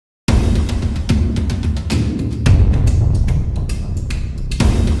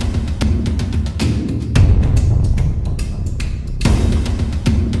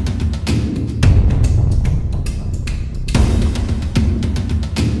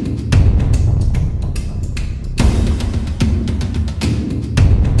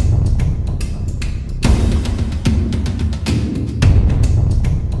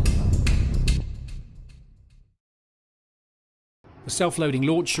self-loading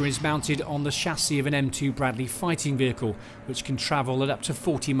launcher is mounted on the chassis of an M2 Bradley fighting vehicle, which can travel at up to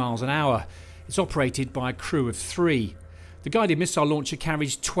 40 miles an hour. It's operated by a crew of 3. The guided missile launcher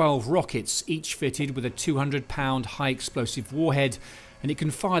carries 12 rockets, each fitted with a 200-pound high-explosive warhead, and it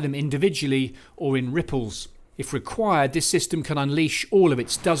can fire them individually or in ripples. If required, this system can unleash all of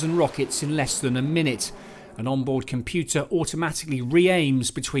its dozen rockets in less than a minute. An onboard computer automatically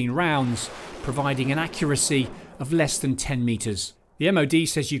re-aims between rounds, providing an accuracy of less than 10 metres. The MOD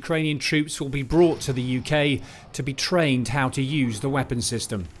says Ukrainian troops will be brought to the UK to be trained how to use the weapon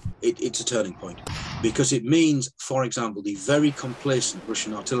system. It's a turning point, because it means, for example, the very complacent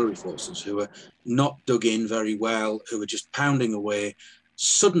Russian artillery forces who are not dug in very well, who are just pounding away,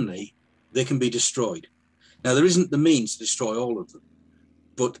 suddenly they can be destroyed. Now, there isn't the means to destroy all of them,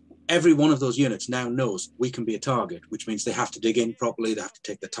 but every one of those units now knows we can be a target, which means they have to dig in properly, they have to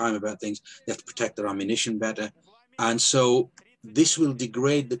take their time about things, they have to protect their ammunition better. And so this will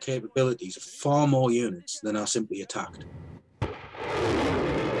degrade the capabilities of far more units than are simply attacked.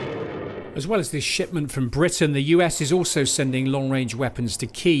 As well as this shipment from Britain, the US is also sending long-range weapons to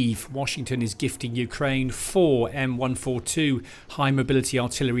Kyiv. Washington is gifting Ukraine 4 M142 high-mobility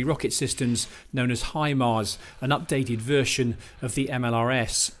artillery rocket systems known as HIMARS, an updated version of the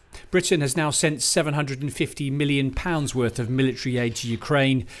MLRS. Britain has now sent £750 million worth of military aid to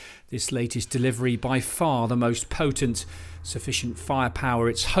Ukraine. This latest delivery, by far the most potent, sufficient firepower,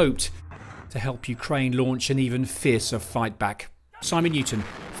 it's hoped, to help Ukraine launch an even fiercer fight back. Simon Newton,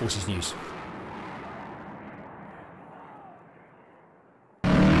 Forces News.